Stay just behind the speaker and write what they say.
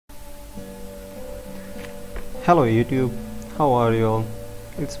Hello YouTube, how are you all?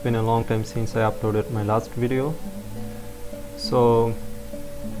 It's been a long time since I uploaded my last video. So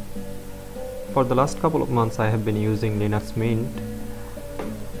for the last couple of months I have been using Linux Mint.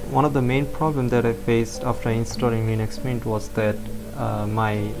 One of the main problems that I faced after installing Linux Mint was that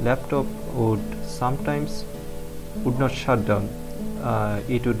my laptop would sometimes not shut down.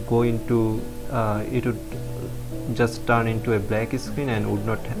 It would go into it would just turn into a black screen and would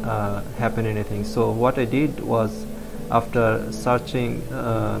not happen anything. So what I did was, after searching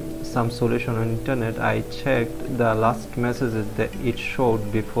some solution on internet, I checked the last messages that it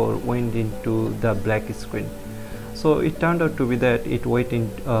showed before went into the black screen. So it turned out to be that it went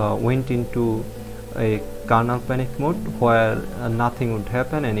into a kernel panic mode where nothing would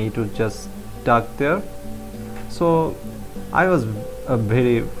happen and it would just stuck there. So I was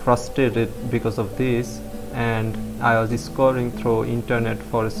very frustrated because of this, and I was scrolling through internet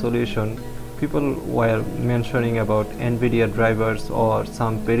for a solution. People were mentioning about NVIDIA drivers or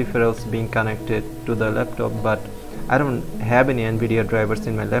some peripherals being connected to the laptop, but I don't have any NVIDIA drivers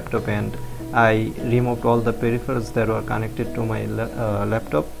in my laptop, and I removed all the peripherals that were connected to my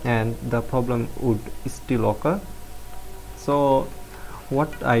laptop, and the problem would still occur. So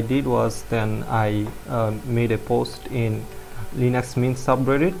what I did was, then I made a post in Linux Mint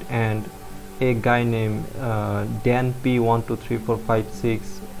subreddit, and a guy named Dan P123456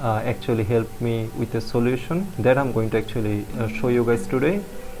 actually helped me with a solution that I'm going to actually show you guys today.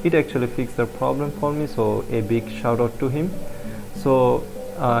 It actually fixed the problem for me, so a big shout out to him. So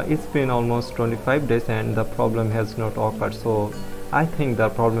it's been almost 25 days and the problem has not occurred, so I think the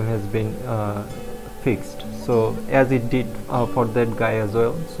problem has been fixed, so as it did for that guy as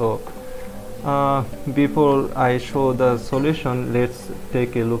well. So before I show the solution, let's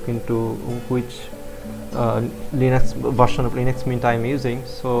take a look into which Linux version of Linux Mint I am using.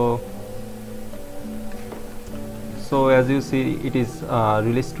 So as you see, it is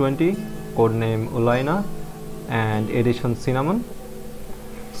release 20, codename Ulaina, and edition Cinnamon.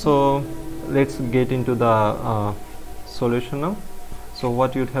 So let's get into the solution now. So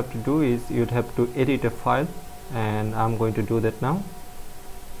what you'd have to do is, you'd have to edit a file, and I'm going to do that now.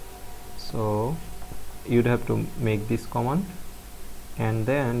 So you'd have to make this command, and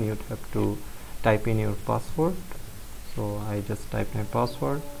then you'd have to type in your password. So I just type my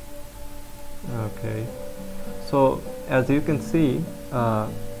password. Okay, so as you can see,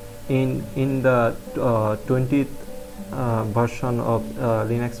 in the 20th version of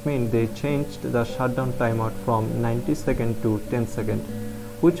Linux Mint, they changed the shutdown timer from 90 seconds to 10 seconds,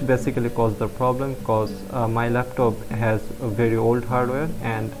 which basically caused the problem, because my laptop has a very old hardware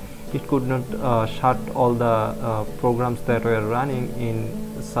and it could not shut all the programs that were running in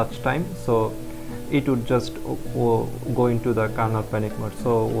such time, so it would just go into the kernel panic mode.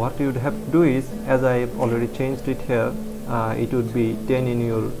 So what you would have to do is, as I have already changed it here, it would be 10 in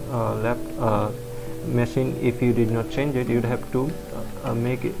your machine. If you did not change it, you'd have to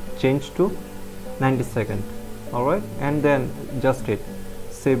make it change to 90 seconds. Alright, and then just hit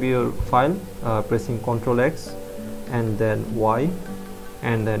save your file, pressing Ctrl X and then Y,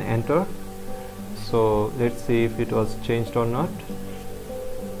 and then enter. So let's see if it was changed or not.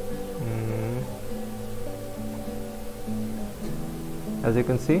 As you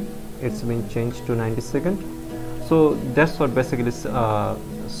can see, it's been changed to 90 seconds. So that's what basically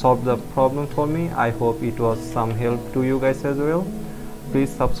solved the problem for me. I hope it was some help to you guys as well. Please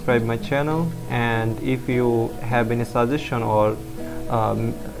subscribe my channel, and if you have any suggestion or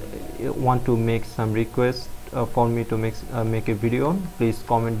want to make some requests for me to make a video on, please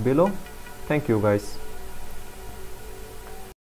comment below. Thank you guys.